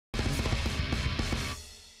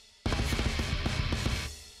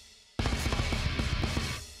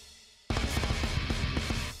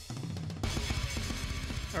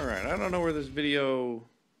Alright, I don't know where this video,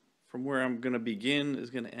 from where I'm going to begin, is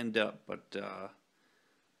going to end up, but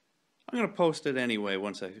I'm going to post it anyway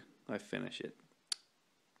once I finish it.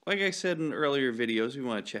 Like I said in earlier videos you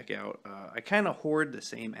want to check out, I kind of hoard the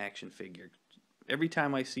same action figure. Every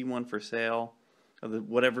time I see one for sale, of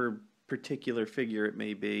whatever particular figure it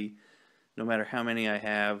may be, no matter how many I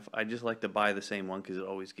have, I just like to buy the same one because it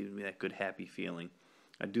always gives me that good happy feeling.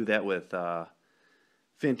 I do that with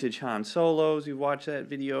vintage Han Solos, you watch that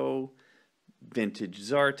video, vintage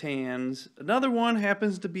Zartans. Another one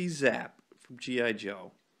happens to be Zap from GI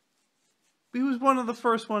Joe. He was one of the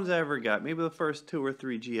first ones I ever got, maybe the first 2 or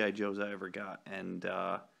 3 GI Joes I ever got, and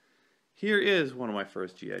here is one of my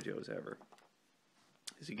first GI Joes ever.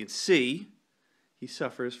 As you can see, he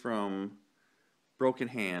suffers from broken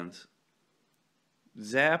hands.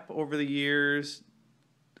 Zap, over the years,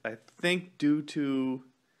 I think due to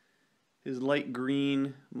his light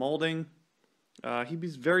green molding, he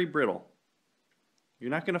was very brittle.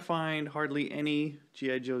 You're not going to find hardly any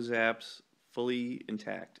GI Joe Zaps fully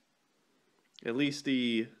intact. At least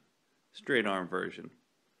the straight arm version.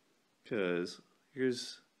 Because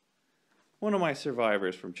here's one of my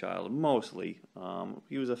survivors from childhood, mostly.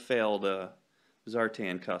 He was a failed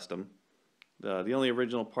Zartan custom. The only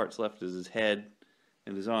original parts left is his head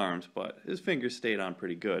and his arms, but his fingers stayed on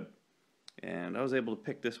pretty good. And I was able to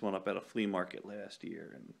pick this one up at a flea market last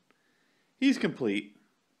year, and he's complete,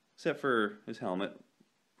 except for his helmet.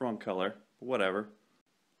 Wrong color, but whatever.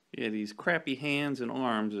 Yeah, these crappy hands and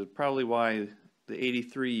arms is probably why the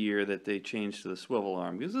 83 year that they changed to the swivel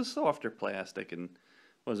arm, because it's softer plastic and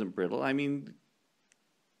wasn't brittle. I mean,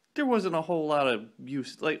 there wasn't a whole lot of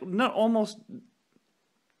use, like almost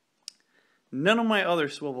none of my other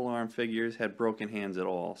swivel arm figures had broken hands at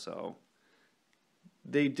all, so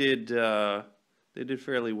they did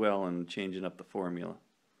fairly well in changing up the formula.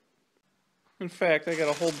 In fact, I got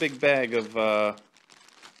a whole big bag of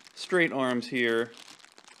straight arms here.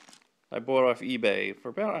 I bought off eBay for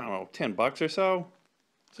about, I don't know, 10 bucks or so.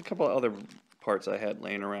 There's a couple of other parts I had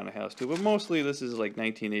laying around the house too, but mostly this is like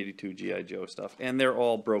 1982 GI Joe stuff, and they're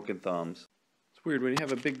all broken thumbs. It's weird, when you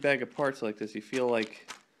have a big bag of parts like this, you feel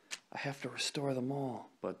like I have to restore them all,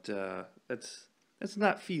 but that's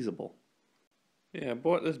not feasible. Yeah, I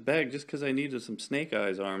bought this bag just because I needed some Snake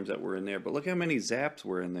Eyes arms that were in there, but look how many Zaps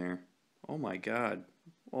were in there. Oh my god,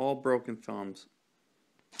 all broken thumbs.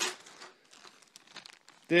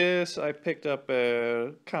 This I picked up at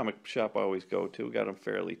a comic shop I always go to, got him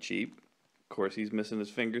fairly cheap. Of course, he's missing his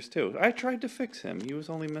fingers too. I tried to fix him. He was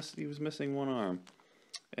missing one arm.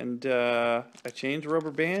 And I changed the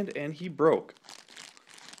rubber band and he broke.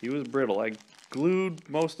 He was brittle. I glued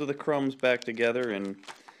most of the crumbs back together and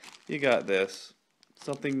you got this.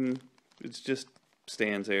 Something, it just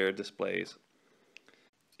stands there, displays.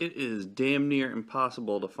 It is damn near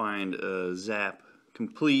impossible to find a Zap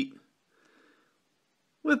complete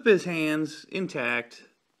with his hands intact,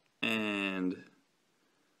 and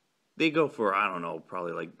they go for, I don't know,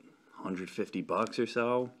 probably like 150 bucks or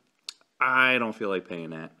so. I don't feel like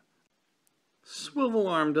paying that. Swivel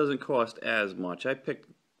arm doesn't cost as much. I picked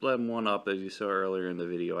one up, as you saw earlier in the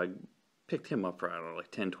video. I picked him up for, I don't know,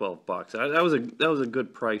 like 10, 12 bucks. That was a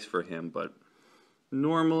good price for him, but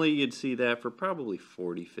normally you'd see that for probably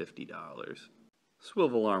 $40, $50.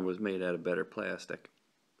 Swivel arm was made out of better plastic.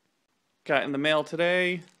 Got in the mail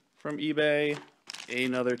today from eBay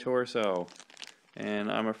another torso,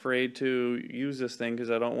 and I'm afraid to use this thing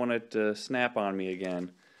because I don't want it to snap on me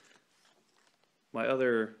again. My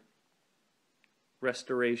other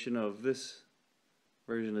restoration of this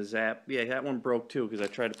version of Zap, yeah, that one broke too because I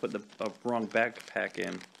tried to put the wrong backpack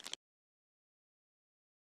in.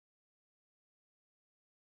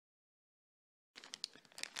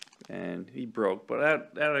 And he broke,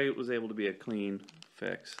 but that was able to be a clean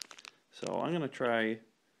fix. So I'm going to try a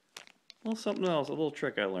little something else, a little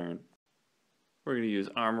trick I learned. We're going to use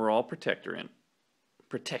Armor All Protectant.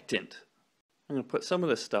 I'm going to put some of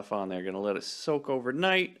this stuff on there, going to let it soak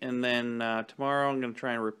overnight, and then tomorrow I'm going to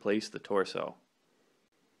try and replace the torso.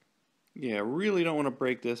 Yeah, I really don't want to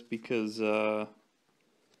break this because I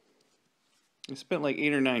spent like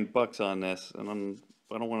 8 or 9 bucks on this, and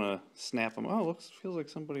I don't want to snap them. Oh, feels like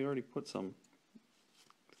somebody already put some.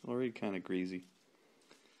 It's already kind of greasy.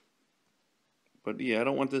 But yeah, I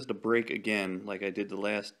don't want this to break again like I did the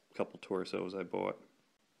last couple torsos I bought.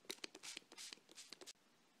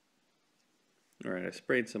 Alright, I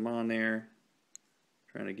sprayed some on there.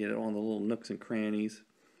 Trying to get it on the little nooks and crannies.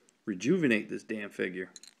 Rejuvenate this damn figure.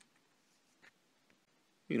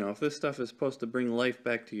 You know, if this stuff is supposed to bring life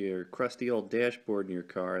back to your crusty old dashboard in your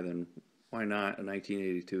car, then why not a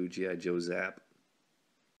 1982 GI Joe Zap?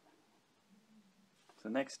 So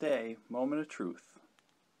next day, moment of truth.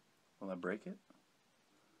 Will I break it?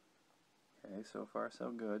 Okay, so far so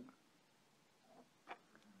good.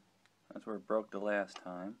 That's where it broke the last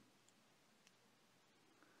time.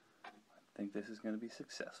 I think this is going to be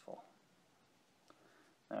successful.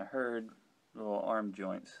 I heard little arm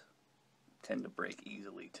joints tend to break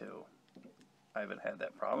easily too. I haven't had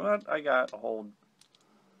that problem. I got a whole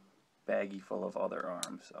baggie full of other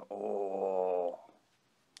arms. So, oh,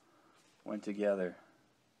 went together.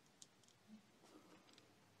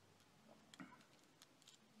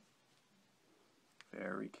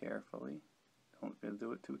 Very carefully. Don't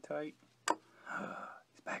do it too tight.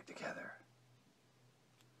 He's back together.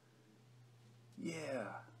 Yeah.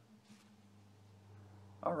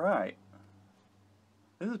 Alright.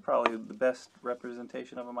 This is probably the best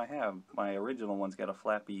representation of them I have. My original one's got a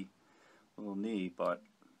flappy little knee, but,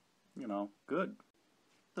 you know, good.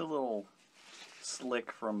 The little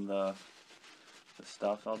slick from the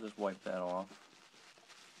stuff, I'll just wipe that off.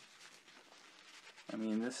 I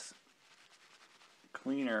mean, this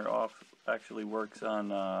cleaner actually works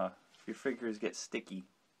on if your figures get sticky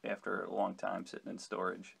after a long time sitting in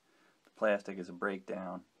storage. The plastic is a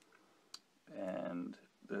breakdown, and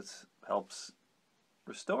this helps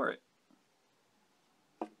restore it.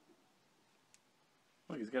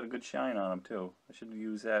 Look, he's got a good shine on him too. I should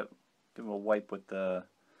use that, give him a wipe with the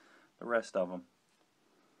rest of them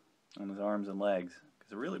on his arms and legs,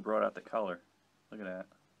 because it really brought out the color. Look at that.